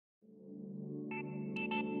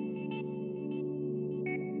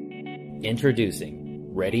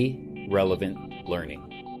Introducing Ready, Relevant Learning.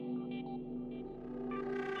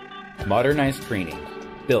 Modernized training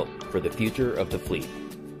built for the future of the fleet.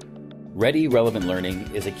 Ready, Relevant Learning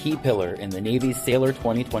is a key pillar in the Navy's Sailor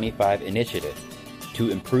 2025 initiative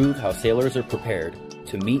to improve how sailors are prepared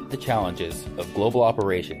to meet the challenges of global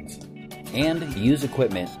operations and use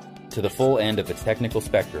equipment to the full end of its technical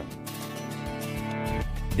spectrum.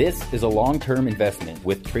 This is a long-term investment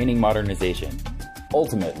with training modernization,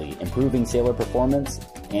 ultimately improving sailor performance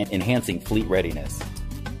and enhancing fleet readiness.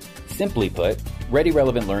 Simply put, Ready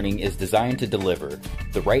Relevant Learning is designed to deliver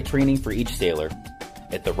the right training for each sailor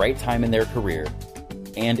at the right time in their career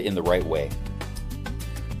and in the right way.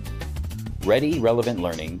 Ready Relevant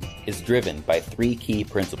Learning is driven by three key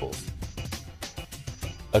principles: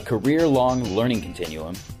 a career-long learning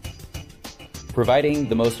continuum, providing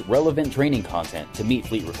the most relevant training content to meet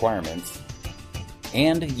fleet requirements,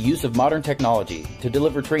 and use of modern technology to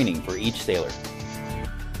deliver training for each sailor.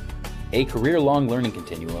 A career-long learning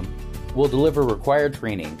continuum will deliver required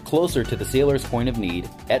training closer to the sailor's point of need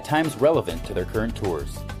at times relevant to their current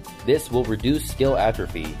tours. This will reduce skill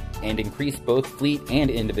atrophy and increase both fleet and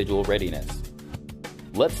individual readiness.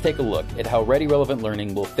 Let's take a look at how Ready Relevant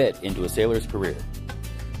Learning will fit into a sailor's career.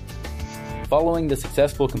 Following the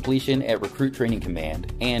successful completion at Recruit Training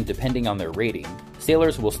Command, and depending on their rating,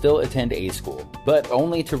 sailors will still attend A School, but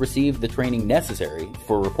only to receive the training necessary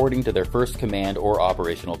for reporting to their first command or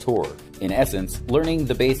operational tour. In essence, learning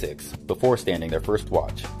the basics before standing their first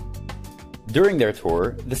watch. During their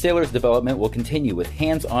tour, the sailor's development will continue with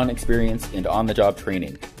hands-on experience and on-the-job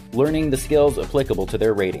training, learning the skills applicable to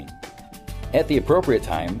their rating. At the appropriate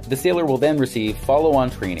time, the sailor will then receive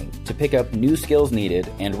follow-on training to pick up new skills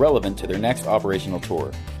needed and relevant to their next operational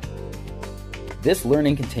tour. This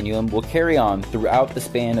learning continuum will carry on throughout the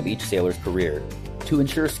span of each sailor's career to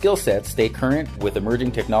ensure skill sets stay current with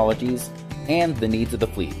emerging technologies and the needs of the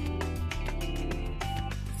fleet.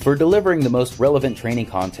 For delivering the most relevant training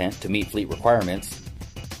content to meet fleet requirements,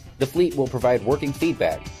 the fleet will provide working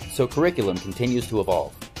feedback so curriculum continues to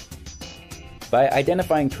evolve. By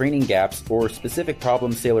identifying training gaps or specific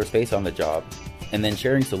problems sailors face on the job, and then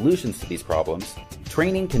sharing solutions to these problems,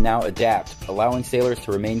 training can now adapt, allowing sailors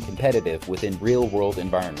to remain competitive within real-world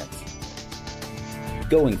environments.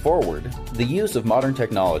 Going forward, the use of modern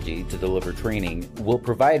technology to deliver training will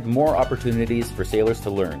provide more opportunities for sailors to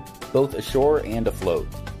learn, both ashore and afloat.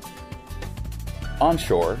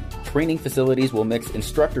 Onshore, training facilities will mix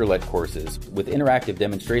instructor-led courses with interactive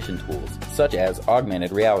demonstration tools, such as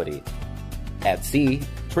augmented reality. At sea,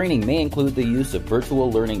 training may include the use of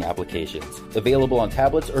virtual learning applications available on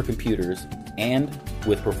tablets or computers and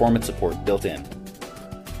with performance support built in.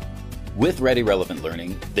 With Ready Relevant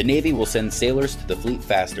Learning, the Navy will send sailors to the fleet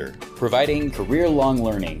faster, providing career-long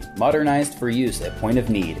learning modernized for use at point of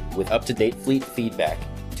need with up-to-date fleet feedback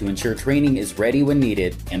to ensure training is ready when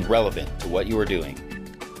needed and relevant to what you are doing.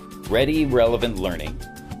 Ready Relevant Learning,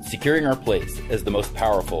 securing our place as the most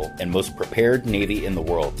powerful and most prepared Navy in the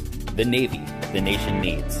world. The Navy the nation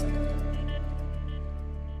needs.